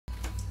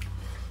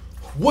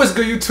What's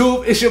good,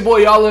 YouTube? It's your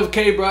boy Y'all Live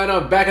K, bro, and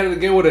I'm back at it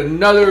again with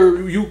another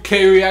UK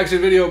reaction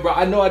video, bro.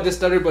 I know I just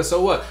stuttered, but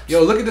so what?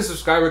 Yo, look at the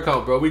subscriber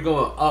count, bro. We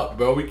going up,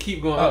 bro. We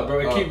keep going up, bro.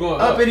 We keep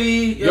going up.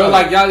 Uppity. Yo,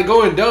 like y'all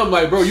going dumb,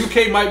 like, bro.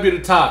 UK might be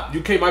the top.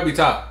 UK might be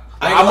top.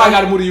 Like, I might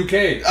gotta move to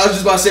UK. I was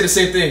just about to say the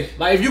same thing.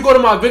 Like, if you go to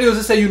my videos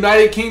and say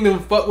United Kingdom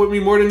fuck with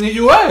me more than the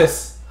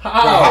US.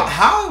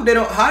 How?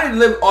 Bro, how they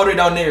live all the way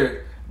down there?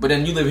 But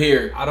then you live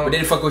here, but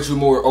they fuck with you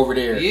more over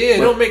there. Yeah,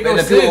 it don't make no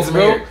sense,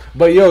 bro. Here.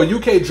 But yo,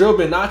 UK drill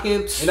been knocking,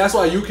 and that's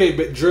why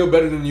UK drill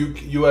better than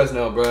US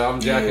now, bro.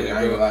 I'm jacking it,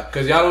 bro.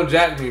 Cause y'all don't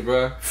jack me,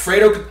 bro.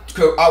 Fredo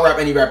could out-rap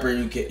any rapper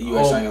in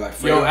US on your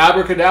life. Yo,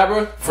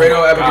 abracadabra.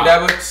 Fredo,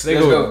 abracadabra. They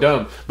go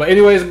dumb. But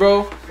anyways,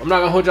 bro, I'm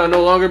not gonna hold y'all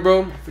no longer,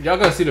 bro. Y'all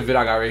gonna see the vid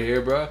I got right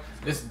here, bro.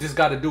 This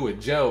got to do with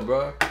jail,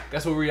 bro.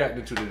 That's what we're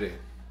reacting to today.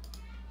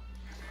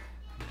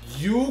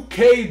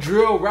 UK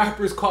drill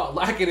rappers caught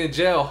lacking in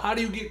jail. How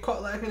do you get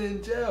caught lacking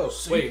in jail?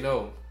 Wait,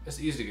 no. It's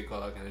easy to get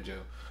caught lacking in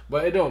jail.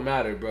 But it don't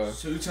matter, bro.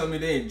 So you tell me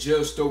they in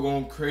jail still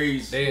going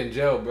crazy? They in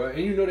jail, bro. And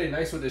you know they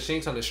nice with the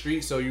shanks on the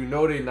street, so you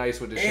know they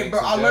nice with the shanks. Bro,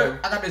 I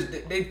got this.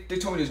 They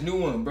told me this new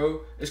one,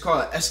 bro. It's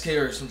called SK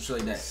or some shit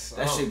like that.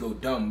 That shit go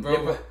dumb, bro.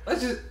 Yeah, bro.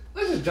 Let's just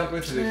jump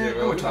into this shit,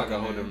 bro. We're not gonna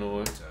hold them no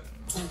one.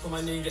 Talk on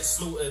my name gets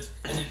slaughtered,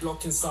 any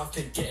blocking stuff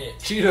can get it.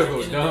 Cheetah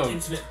goes dumb.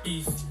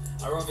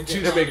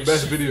 Cheetah make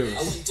best videos.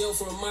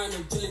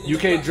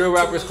 UK drill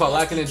rappers caught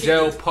lacking in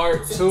jail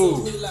part 2.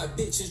 Ooh,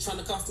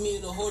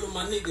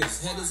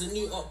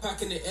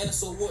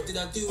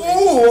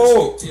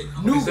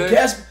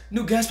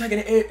 new gas pack in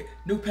the air.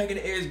 New pack in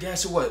the air is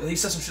gas or what? He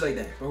said some shit like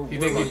that, bro. You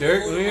think he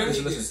Dirk?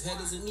 Listen.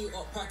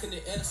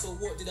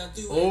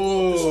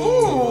 Oh.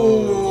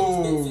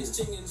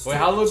 Wait,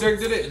 how Lil Dirk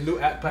did it? New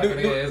pack in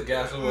the air is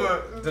gas or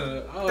what? I don't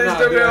know how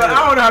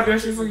to do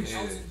that shit for you.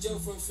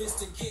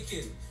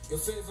 Your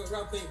favorite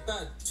rap ain't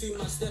bad. 2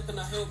 months step and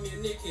I held me a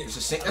nicking.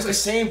 That's the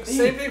same thing.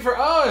 Same thing for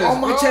us.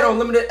 On my channel,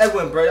 Limited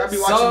Edwin, bro. I be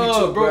watching me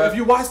too, bro. If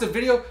you watch the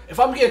video, if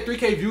I'm getting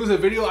 3K views a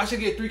video, I should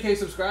get 3K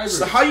subscribers.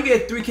 So how you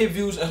get 3K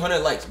views and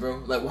 100 likes,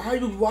 bro? Like, why are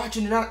you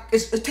watching it?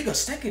 It take a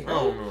second, bro. I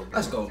don't know, bro.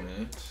 Let's go,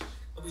 man.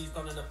 We've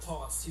done in the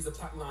past. He's a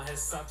pack now, head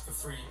sad for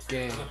free.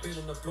 Gang. And I've been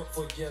on the block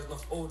for years,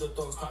 enough older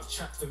dogs can't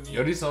chat for me.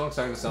 Yo, these songs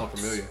starting to sound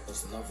familiar.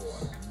 That's another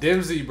one.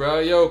 Dimsy, bro.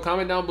 Yo,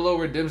 comment down below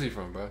where Dimsy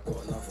from, bro.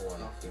 Got another one.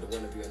 There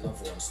wanna be another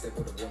one. Step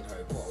with the one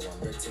Harry Potter one.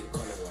 Red tape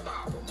color one.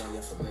 Got money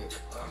off to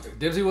make.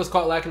 Dimsy was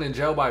caught lacking in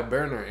jail by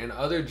Burner and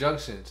other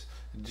junctions.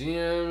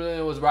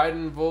 GM was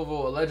riding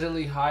Volvo,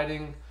 allegedly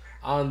hiding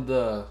on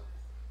the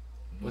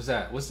what's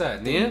that?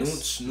 Noon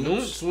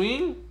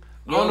swing?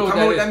 I don't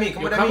know what that means.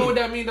 Comment what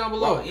that means down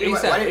below.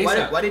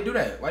 Why they do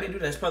that? Why they do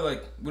that? It's probably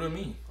like, what do it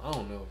mean? I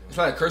don't know, bro. It's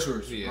probably like curse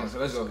words. Yeah, so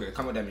let's go. Comment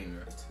what that mean,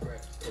 bro.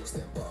 Toast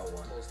that butter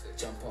one.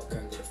 Jump up,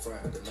 gang with a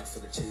friend. Enough for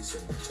the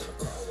chasing. Tryna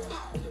cut one.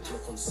 On the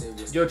block on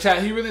serious. Yo,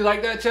 chat, he really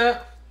like that,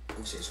 chat?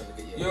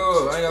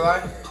 Yo, I ain't gonna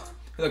lie.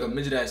 He like a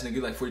midget ass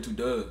nigga, like 42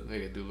 dub.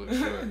 Nigga do look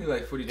short. He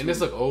like 42. And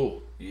this look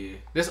old. Yeah.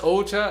 This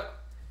old, chat?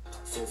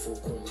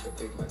 4-4 corner with a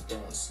big man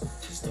dance.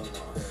 He's done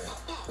out here.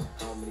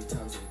 How many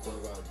times have we gone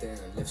around there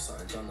and left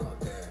something done out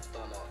there?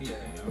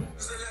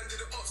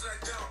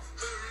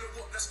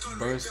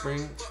 Burn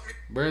Spring.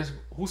 Burns.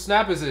 Who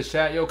snap is this,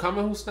 chat? Yo,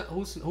 comment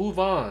who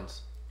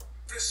Vons?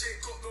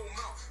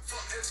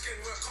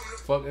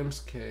 Fuck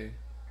MSK.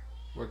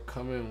 We're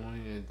coming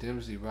when you're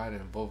Dimsy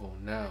riding Volvo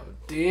now.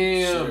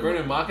 Damn,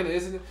 Burner mocking the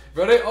incident.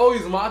 Bro, they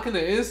always mocking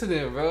the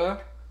incident, bro.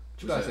 What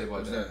you gotta say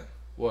about that?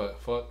 What?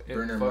 Fuck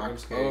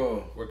MSK.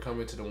 Oh. We're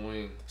coming to the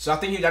wing. So I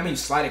think that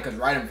means sliding, because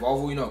riding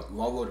Volvo, you know,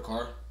 Volvo the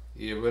car.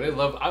 Yeah, but they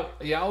love.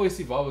 I always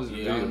see Volvos in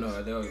videos. I don't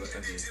know. They always look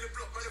at me.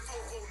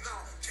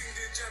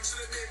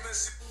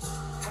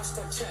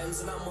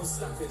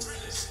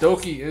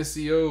 Stokey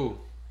NCO.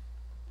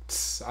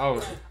 I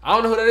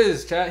don't know who that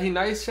is, chat. He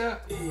nice,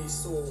 chat.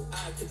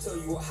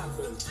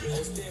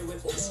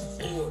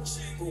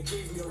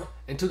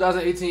 In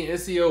 2018,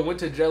 NCO went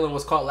to jail and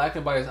was caught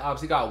lacking by his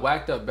ops. He got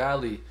whacked up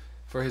badly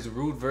for his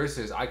rude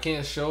verses. I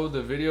can't show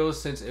the videos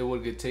since it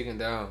would get taken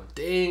down.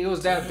 Dang, it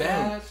was that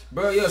bad?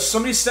 Bro, yo,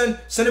 somebody send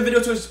a video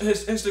to his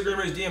Instagram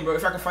or his DM, bro,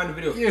 if I can find the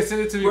video. Yeah,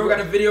 send it to me, bro. Got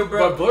a video,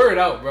 bro. But blur it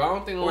out, bro. I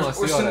don't think I want to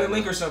see all that. Or send a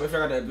link or something if I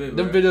got that video,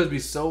 Them videos be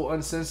so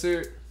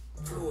uncensored.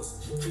 I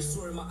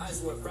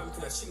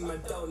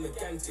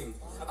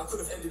could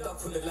have ended up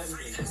on the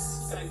landing.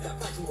 Bang that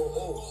pack and go,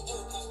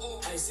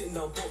 oh. I ain't sitting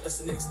down broke, that's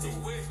the next thing.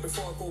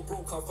 Before I go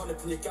broke, I'll run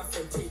up in your gaff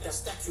and take that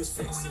stack you was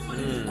flexing.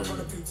 I run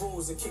up in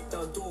bros and kick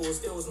down doors.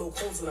 There was no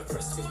cones when I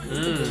pressed it.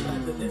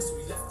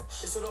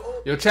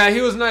 Yo, chat, he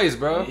was nice,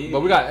 bro.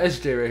 But we got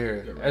SJ right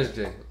here.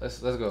 SJ. Let's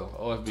go.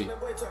 OFB.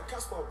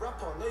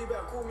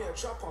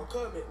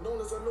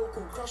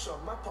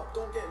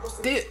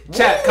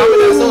 Chat, comment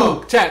that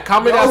song. Chat,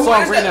 comment that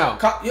song right now.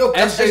 Yo,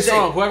 SJ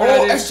song, whoever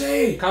that is.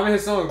 SJ. Comment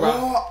his song,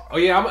 bro. Oh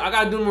yeah, I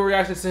gotta do more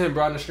reactions to him,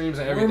 bro, on the streams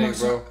and everything,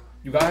 bro.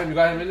 You got him? You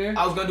got him in there?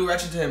 I was gonna do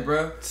reaction to him,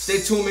 bro. Stay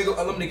tuned, Mingo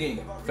Alumni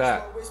Game.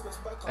 Fact.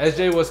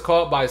 SJ was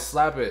caught by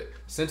Slap It.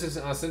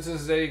 On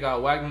Sentence Day,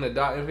 got whacked in the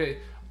dot.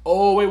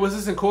 Oh wait, was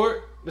this in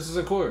court? This is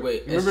in court.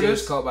 Wait, you remember SJ this?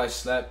 was caught by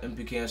slap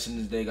MPK on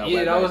Sentence Day. Got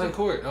Yeah, that was in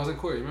court. That was in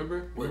court. You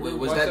remember? Wait,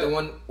 was that the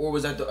one, or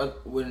was that the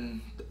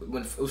when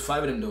it was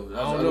 5 of them though?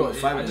 I don't know.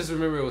 I just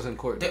remember it was in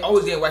court. They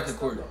always get whacked in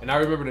court. And I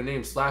remember the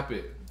name Slap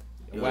It.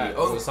 Whack.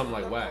 Oh. It was something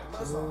like Whack.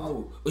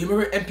 Oh, you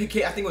remember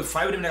MPK? I think it was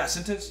 5 of them that got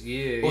sentenced.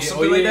 Yeah, or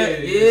something like that.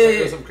 Yeah,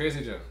 it was some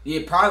crazy jump.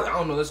 Yeah, probably. I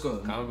don't know. Let's go.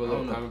 Comment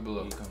below. Comment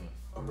below. Yeah, comment.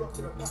 I'm blocked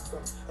to the back,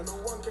 and no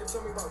one can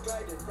tell me about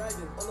gliding,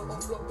 riding on a one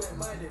block, bare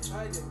mileage,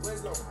 hiding.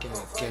 Where's love?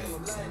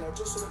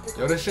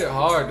 Yo, this shit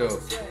hard though.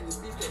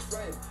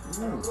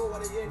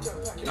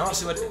 I don't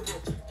see what.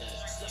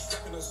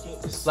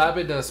 Slap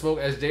It done smoke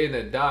SJ in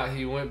the dot.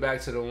 He went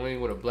back to the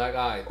wing with a black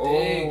eye. Oh.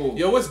 Dang.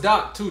 Yo, what's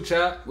Doc too,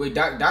 chat? Wait,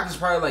 Doc is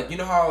probably like, you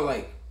know how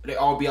like they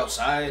all be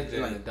outside.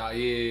 Like, Doc,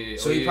 yeah.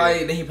 So he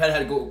probably had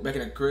to go back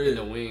in the crib. In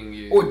the wing,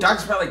 yeah. Or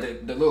Doc's probably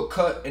like the little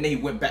cut, and then he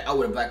went back out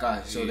with a black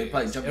eye. So they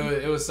probably jumped.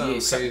 It was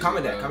something crazy.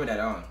 Comment that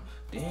on.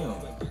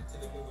 Damn.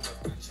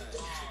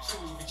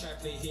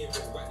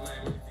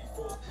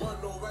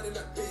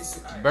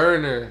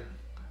 Burner.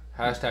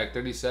 Hashtag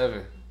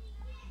 37.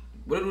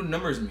 What do the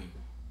numbers mean?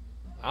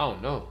 I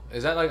don't know.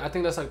 Is that like, I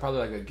think that's like probably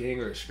like a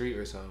gang or a street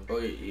or something. Oh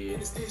yeah.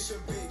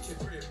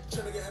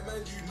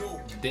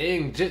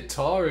 Dang, Jit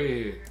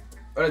Tory.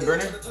 Oh, that's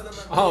Burner?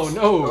 Oh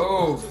no.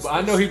 Oh. But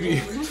I know he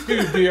be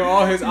being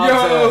all his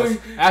ops.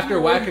 After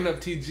whacking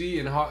up TG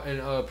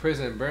in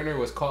prison, Burner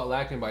was caught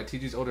lacking by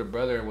TG's older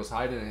brother and was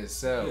hiding in his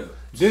cell. Yeah.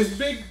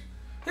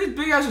 His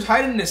big ass was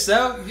hiding in his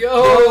cell.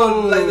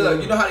 Yo. Like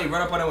look, you know how they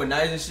run up on him with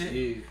knives and shit?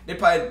 Yeah. They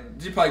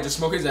probably just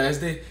smoke his ass.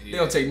 They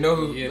don't take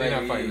no. Yeah, like, they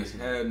not fighting this.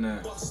 Hell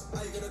nah.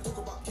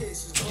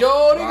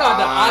 Yo, they got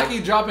the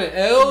Aki dropping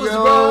L's,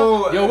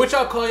 bro. Yo, what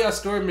y'all call y'all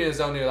store mans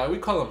down there? Like, we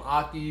call them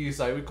Akis,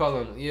 like, we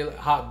call them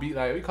hot beat,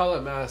 like, we call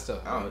them mad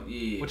stuff. Oh,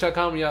 yeah. What y'all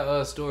call them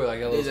y'all store, like,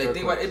 y'all little store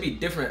think about it, it'd be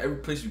different every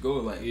place you go,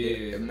 like,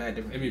 yeah, mad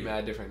different. It'd be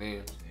mad different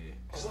names.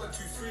 I want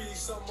to free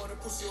someone, the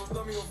pussy or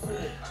dummy or four.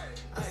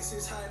 Ice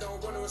is high,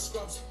 don't want to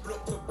scrubs,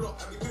 block to block,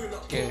 and we doing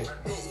up more.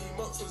 18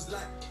 months was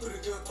like,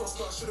 couldn't do a toss,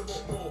 but I should have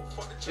got more.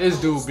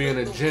 This dude be in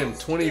the gym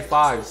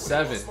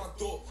 25/7.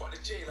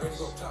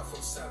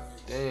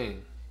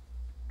 Dang.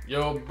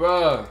 Yo,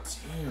 bruh.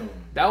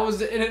 That was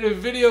the end of the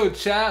video,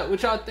 chat.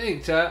 What y'all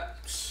think, chat?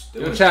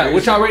 Yo, chat,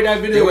 what y'all rate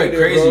that video? They went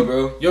crazy,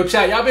 bro. Yo,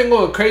 chat, y'all been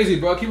going crazy,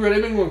 bro. Keep real, they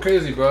been going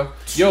crazy, bro.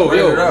 Yo,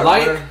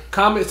 like,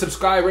 comment,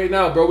 subscribe right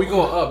now, bro. We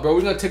going up, bro.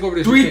 We gonna take over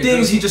this. 3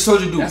 things he just told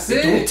you to do. That's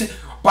it.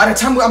 By the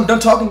time I'm done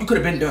talking, you could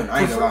have been done.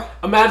 I ain't gonna lie.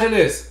 Imagine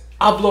this.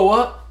 I'll blow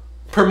up,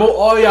 promote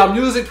all y'all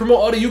music, promote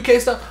all the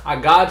UK stuff. I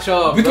got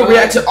y'all, We can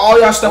react to all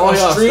y'all stuff on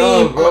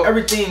stream, bro.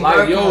 Everything, like,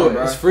 bro. yo,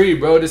 it's free,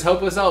 bro. Just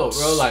help us out,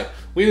 bro. Like,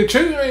 we in the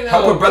trenches right now.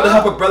 Help a brother,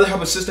 help a brother,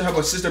 help a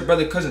sister,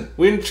 brother, cousin.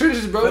 We in the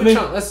trenches, bro.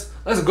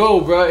 Let's go,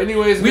 bro.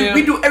 Anyways, man.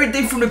 We do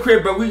everything from the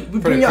crib, bro. We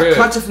bring y'all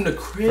content from the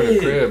crib. From the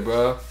crib,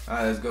 bro.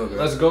 Alright, let's go, bro.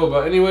 Let's go,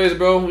 bro. Anyways,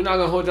 bro, we're not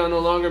gonna hold y'all no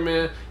longer,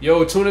 man.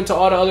 Yo, tune into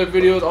all the other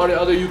videos, all the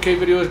other UK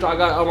videos I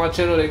got on my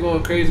channel. They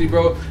going crazy,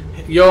 bro.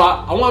 Yo,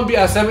 I want to be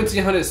at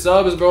 1,700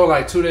 subs, bro, in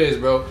like 2 days,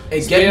 bro. Hey,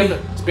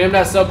 spam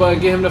that sub button,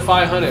 get him to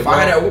 500, bro.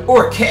 500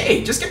 or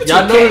K. Just give it to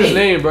y'all know K. his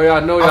name, bro.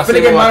 Y'all know y'all. I'm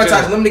finna get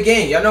monetized. Limited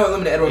game. Y'all know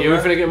Limited Edward. Yeah, we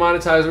finna get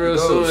monetized real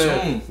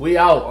soon. We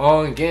out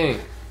on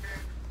game.